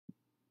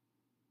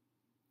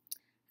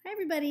Hi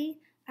everybody!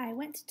 I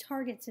went to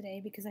Target today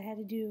because I had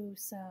to do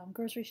some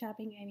grocery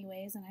shopping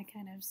anyways, and I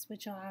kind of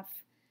switch off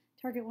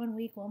Target one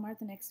week, Walmart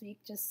the next week,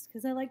 just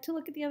because I like to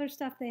look at the other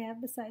stuff they have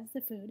besides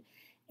the food.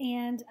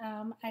 And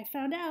I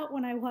found out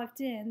when I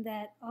walked in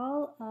that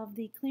all of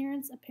the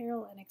clearance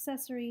apparel and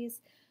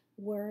accessories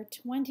were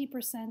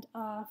 20%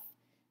 off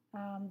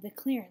the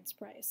clearance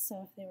price.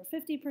 So if they were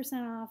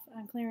 50% off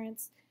on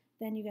clearance,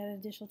 then you got an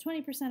additional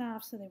 20%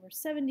 off, so they were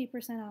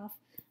 70% off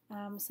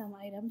some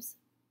items,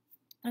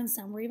 and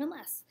some were even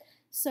less.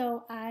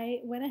 So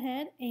I went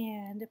ahead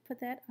and put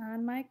that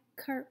on my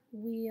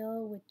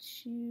cartwheel,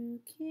 which you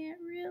can't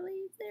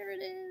really, there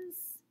it is,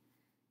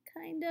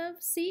 kind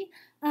of, see?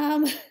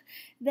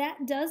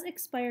 That does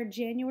expire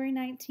January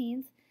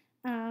 19th,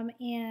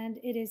 and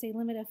it is a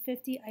limit of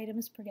 50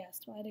 items per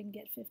guest. Well, I didn't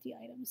get 50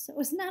 items, so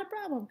it's not a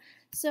problem.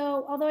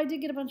 So although I did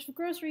get a bunch of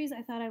groceries,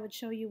 I thought I would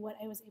show you what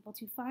I was able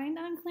to find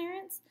on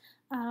clearance.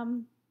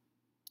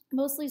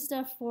 Mostly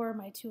stuff for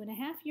my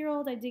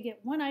 2.5-year-old. I did get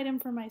one item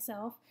for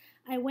myself.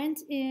 I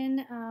went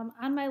in,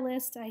 on my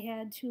list, I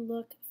had to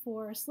look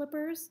for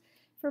slippers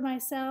for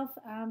myself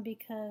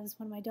because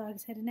when my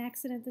dogs had an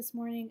accident this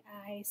morning,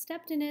 I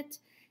stepped in it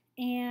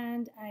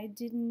and I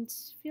didn't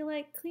feel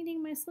like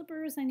cleaning my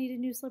slippers. I needed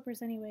new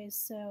slippers anyways,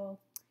 so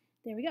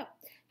there we go.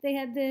 They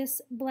had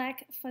this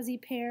black fuzzy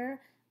pair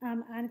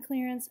on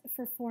clearance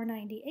for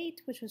 $4.98,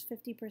 which was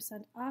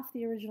 50% off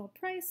the original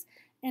price,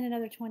 and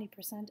another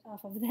 20%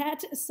 off of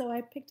that. So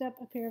I picked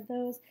up a pair of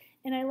those,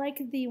 and I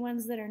like the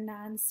ones that are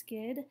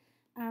non-skid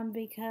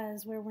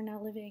because where we're now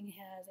living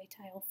has a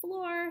tile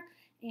floor,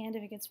 and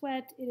if it gets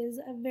wet, it is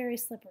very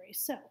slippery.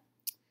 So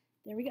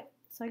there we go.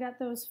 So I got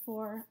those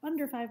for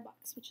under $5,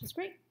 which is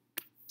great.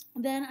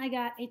 Then I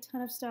got a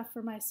ton of stuff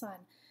for my son.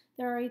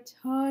 There are a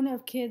ton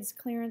of kids'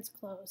 clearance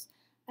clothes.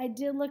 I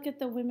did look at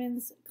the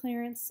women's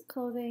clearance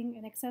clothing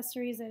and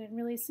accessories. I didn't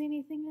really see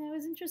anything that I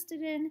was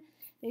interested in.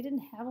 They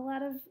didn't have a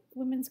lot of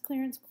women's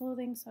clearance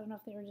clothing, so I don't know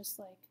if they were just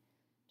like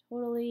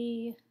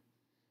totally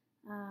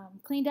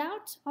cleaned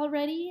out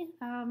already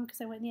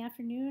because I went in the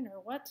afternoon or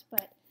what,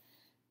 but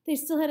they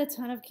still had a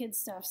ton of kids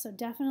stuff, so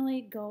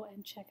definitely go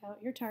and check out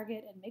your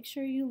Target and make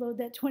sure you load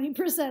that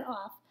 20%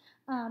 off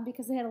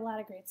because they had a lot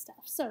of great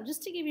stuff. So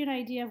just to give you an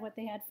idea of what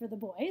they had for the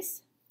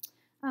boys,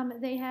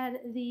 they had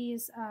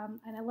these,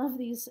 and I love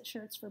these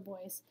shirts for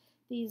boys,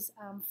 these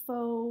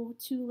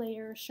faux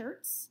 2-layer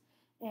shirts.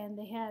 And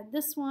they had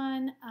this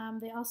one.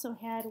 They also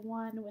had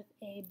one with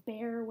a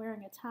bear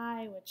wearing a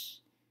tie, which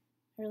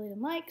I really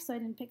didn't like, so I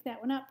didn't pick that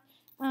one up.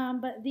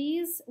 But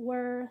these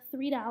were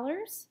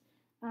 $3,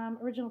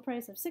 original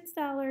price of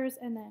 $6,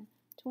 and then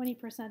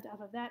 20%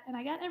 off of that. And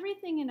I got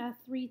everything in a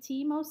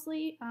 3T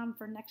mostly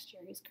for next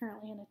year. He's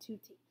currently in a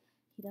 2T.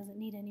 He doesn't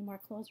need any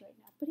more clothes right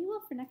now, but he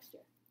will for next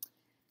year.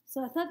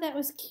 So I thought that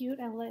was cute.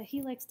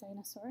 He likes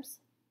dinosaurs.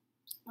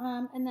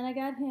 And then I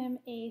got him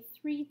a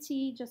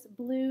 3T, just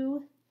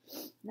blue,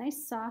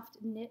 nice soft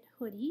knit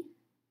hoodie.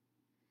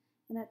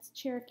 And that's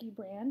Cherokee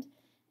brand.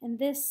 And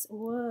this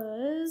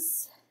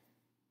was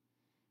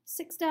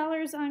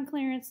 $6 on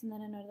clearance and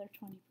then another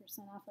 20%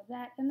 off of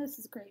that. And this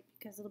is great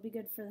because it'll be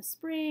good for the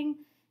spring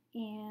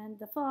and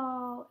the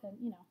fall and,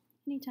 you know,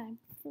 anytime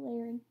for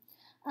layering.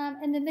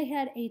 And then they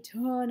had a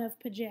ton of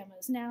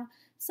pajamas. Now,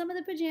 some of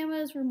the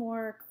pajamas were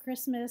more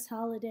Christmas,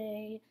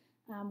 holiday,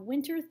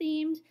 winter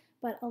themed,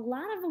 but a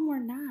lot of them were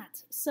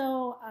not.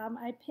 So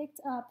I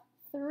picked up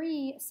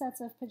 3 sets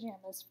of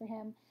pajamas for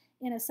him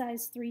in a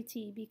size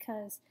 3T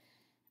because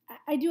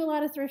I do a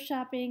lot of thrift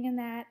shopping and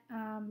that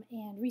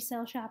and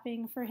resale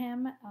shopping for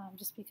him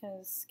just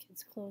because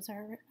kids' clothes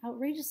are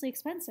outrageously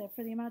expensive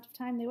for the amount of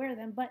time they wear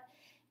them. But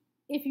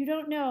if you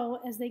don't know,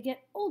 as they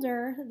get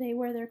older, they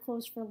wear their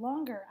clothes for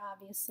longer,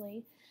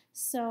 obviously,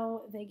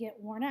 so they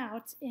get worn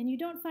out. And you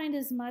don't find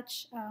as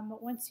much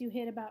once you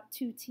hit about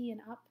 2T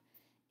and up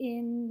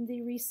in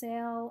the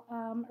resale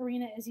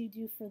arena as you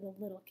do for the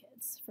little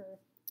kids, for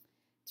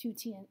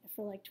 2T and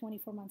for like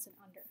 24 months and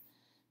under,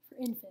 for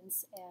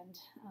infants and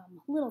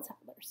little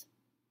toddlers.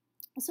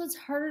 So it's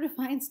harder to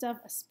find stuff,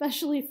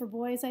 especially for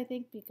boys, I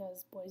think,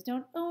 because boys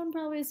don't own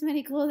probably as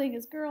many clothing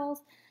as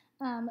girls.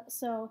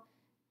 So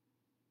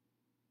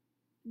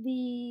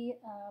the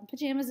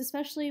pajamas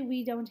especially,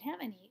 we don't have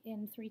any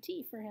in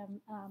 3T for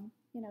him,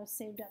 you know,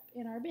 saved up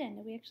in our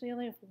bin. We actually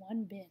only have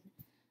one bin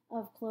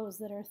of clothes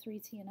that are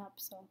 3T and up,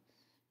 so I'm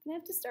going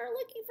to have to start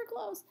looking for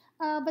clothes.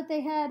 But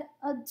they had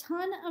a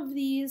ton of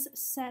these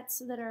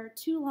sets that are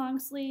 2 long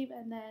sleeve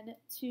and then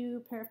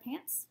 2 pair of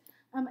pants.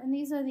 And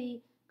these are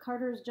the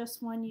Carter's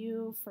Just One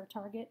You for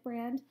Target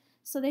brand.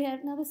 So they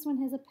have, now this one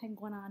has a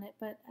penguin on it,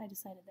 but I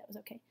decided that was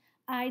okay.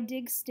 I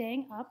dig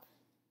Staying Up.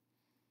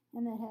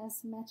 And that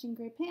has matching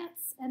gray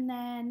pants, and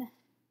then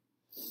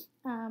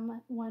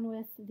one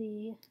with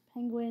the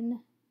penguin,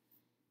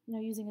 you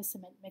know, using a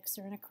cement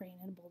mixer and a crane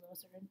and a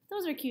bulldozer. And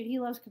those are cute. He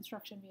loves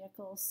construction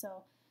vehicles,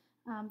 so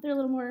they're a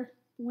little more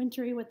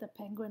wintry with the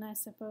penguin, I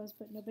suppose,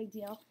 but no big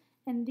deal.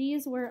 And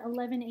these were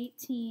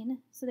 $11.18,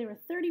 so they were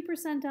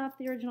 30% off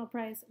the original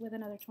price with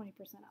another 20%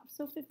 off,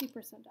 so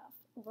 50% off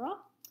overall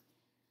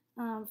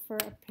for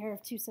a pair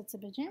of 2 sets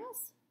of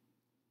pajamas.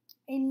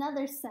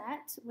 another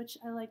set, which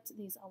I liked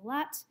these a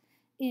lot,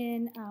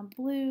 in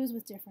blues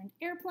with different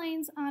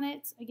airplanes on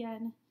it.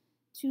 Again,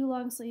 2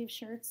 long sleeve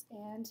shirts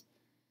and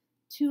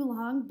 2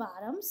 long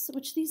bottoms,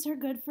 which these are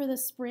good for the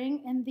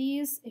spring. And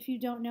these, if you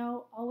don't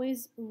know,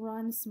 always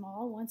run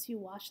small once you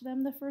wash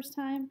them the first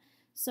time.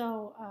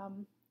 So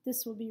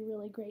this will be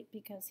really great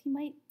because he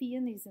might be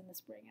in these in the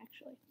spring,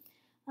 actually.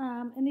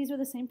 And these are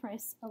the same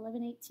price,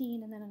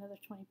 $11.18, and then another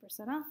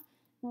 20% off.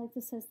 I like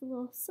this has the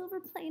little silver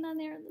plane on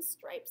there and the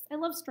stripes. I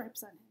love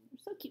stripes on him. They're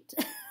so cute.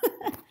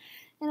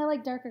 And I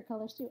like darker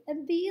colors too.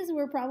 And these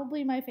were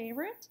probably my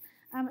favorite.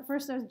 At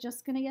first I was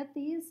just going to get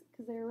these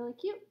because they were really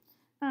cute.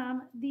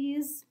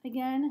 These,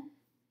 again,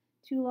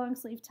 2 long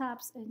sleeve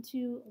tops and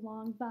 2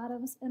 long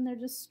bottoms. And they're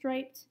just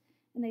striped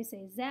and they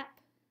say Zap.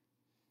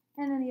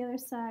 And then the other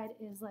side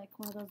is like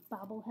one of those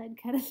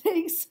bobblehead kind of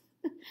things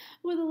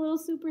with a little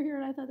superhero.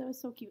 And I thought that was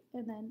so cute.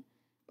 And then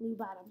blue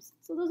bottoms.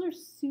 So those are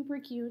super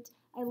cute.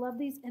 I love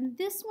these. And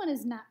this one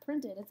is not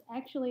printed. It's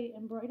actually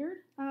embroidered,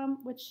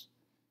 which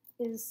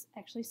is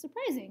actually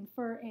surprising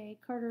for a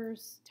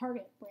Carter's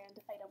Target brand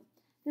item.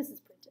 This is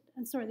printed,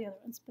 and so are the other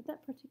ones, but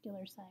that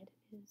particular side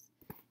is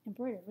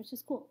embroidered, which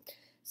is cool.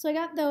 So I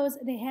got those.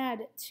 They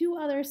had 2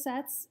 other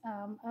sets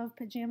of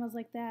pajamas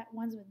like that,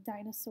 ones with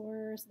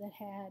dinosaurs that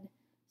had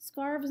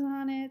scarves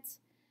on it,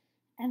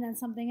 and then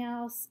something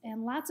else,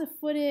 and lots of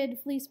footed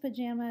fleece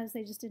pajamas.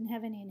 They just didn't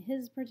have any in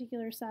his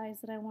particular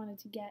size that I wanted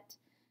to get.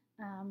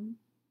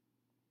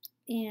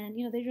 And,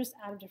 you know, they're just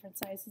out of different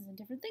sizes and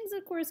different things,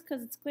 of course,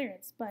 because it's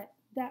clearance. But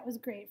that was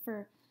great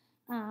for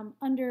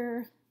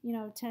under, you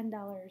know,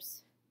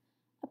 $10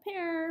 a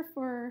pair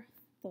for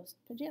those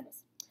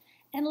pajamas.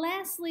 And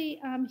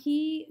lastly,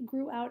 he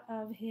grew out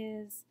of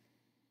his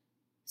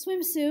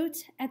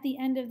swimsuit at the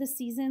end of the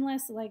season.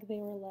 Like they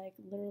were like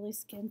literally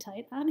skin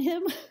tight on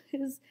him,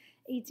 his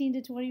 18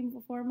 to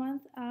 24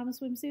 month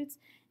swimsuits.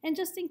 And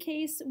just in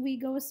case we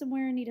go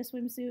somewhere and need a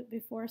swimsuit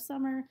before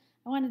summer,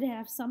 I wanted to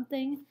have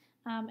something.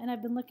 And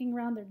I've been looking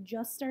around. They're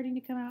just starting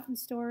to come out in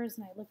stores.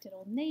 And I looked at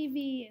Old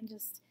Navy and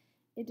just,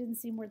 it didn't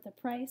seem worth the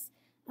price.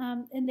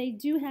 And they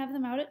do have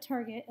them out at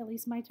Target, at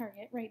least my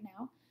Target right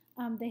now.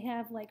 They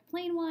have like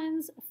plain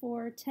ones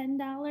for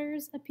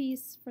 $10 a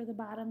piece for the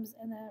bottoms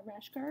and the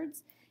rash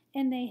guards.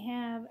 And they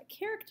have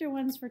character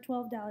ones for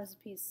 $12 a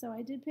piece. So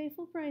I did pay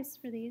full price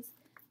for these,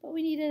 but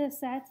we needed a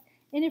set.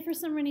 And if for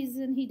some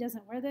reason he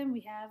doesn't wear them, we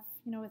have,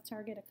 you know, with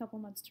Target a couple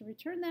months to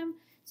return them.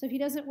 So if he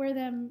doesn't wear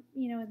them,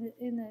 you know,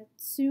 in the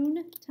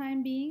soon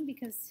time being,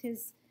 because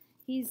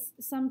he's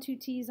some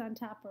 2Ts on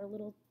top are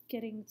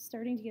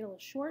starting to get a little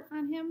short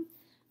on him,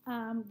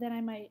 then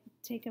I might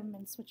take them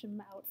and switch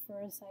them out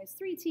for a size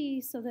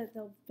 3T so that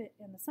they'll fit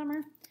in the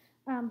summer.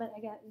 But I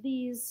got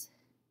these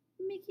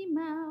Mickey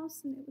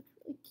Mouse, and they look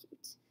really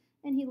cute.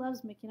 And he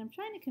loves Mickey. And I'm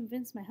trying to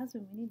convince my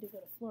husband we need to go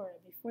to Florida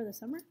before the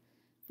summer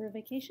for a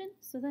vacation.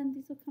 So then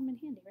these will come in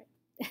handy, right?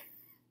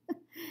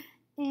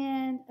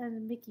 And a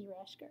Mickey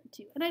rash guard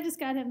too. And I just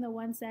got him the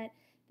one set.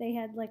 They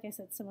had, like I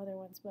said, some other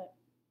ones, but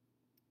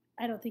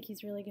I don't think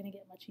he's really going to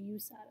get much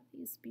use out of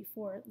these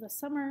before the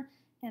summer.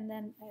 And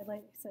then, like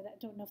I said, I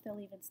don't know if they'll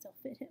even still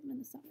fit him in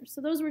the summer. So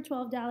those were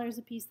 $12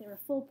 a piece. They were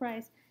full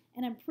price.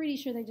 And I'm pretty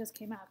sure they just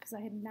came out because I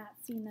had not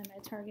seen them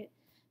at Target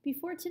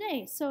before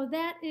today. So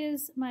that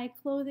is my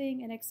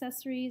clothing and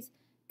accessories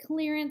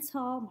clearance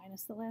haul,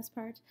 minus the last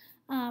part,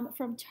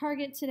 from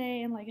Target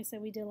today. And like I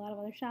said, we did a lot of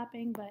other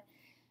shopping, but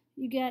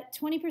you get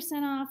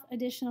 20% off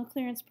additional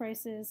clearance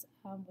prices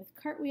with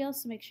Cartwheel,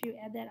 so make sure you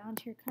add that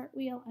onto your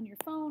Cartwheel on your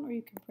phone, or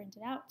you can print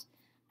it out.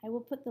 I will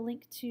put the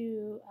link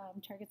to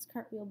Target's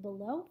Cartwheel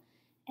below,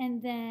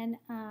 and then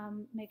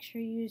make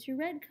sure you use your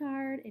red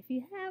card if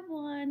you have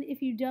one.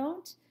 If you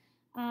don't,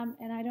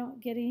 and I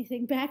don't get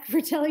anything back for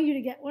telling you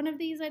to get one of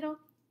these, I don't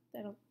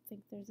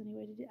think there's any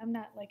way to do. I'm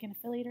not like an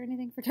affiliate or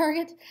anything for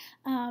Target,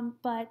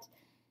 but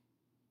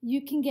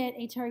you can get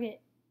a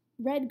Target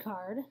red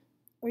card,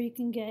 or you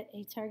can get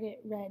a Target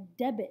red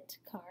debit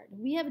card.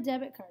 We have a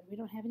debit card. We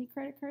don't have any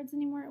credit cards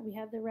anymore. We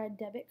have the red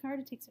debit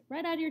card. It takes it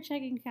right out of your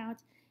checking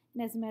account.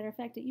 And as a matter of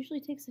fact, it usually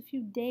takes a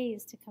few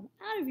days to come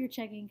out of your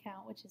checking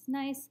account, which is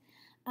nice.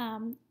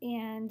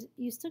 And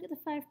you still get the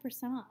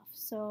 5% off.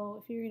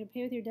 So if you're going to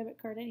pay with your debit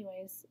card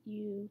anyways,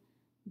 you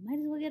might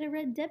as well get a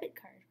red debit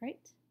card, right?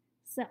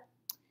 So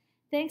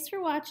thanks for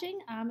watching.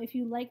 If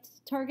you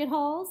liked Target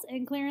hauls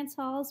and clearance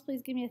hauls,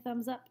 please give me a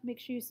thumbs up. Make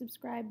sure you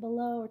subscribe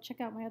below or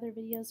check out my other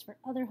videos for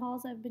other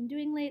hauls I've been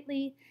doing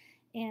lately.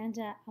 And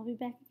I'll be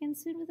back again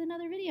soon with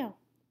another video.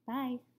 Bye.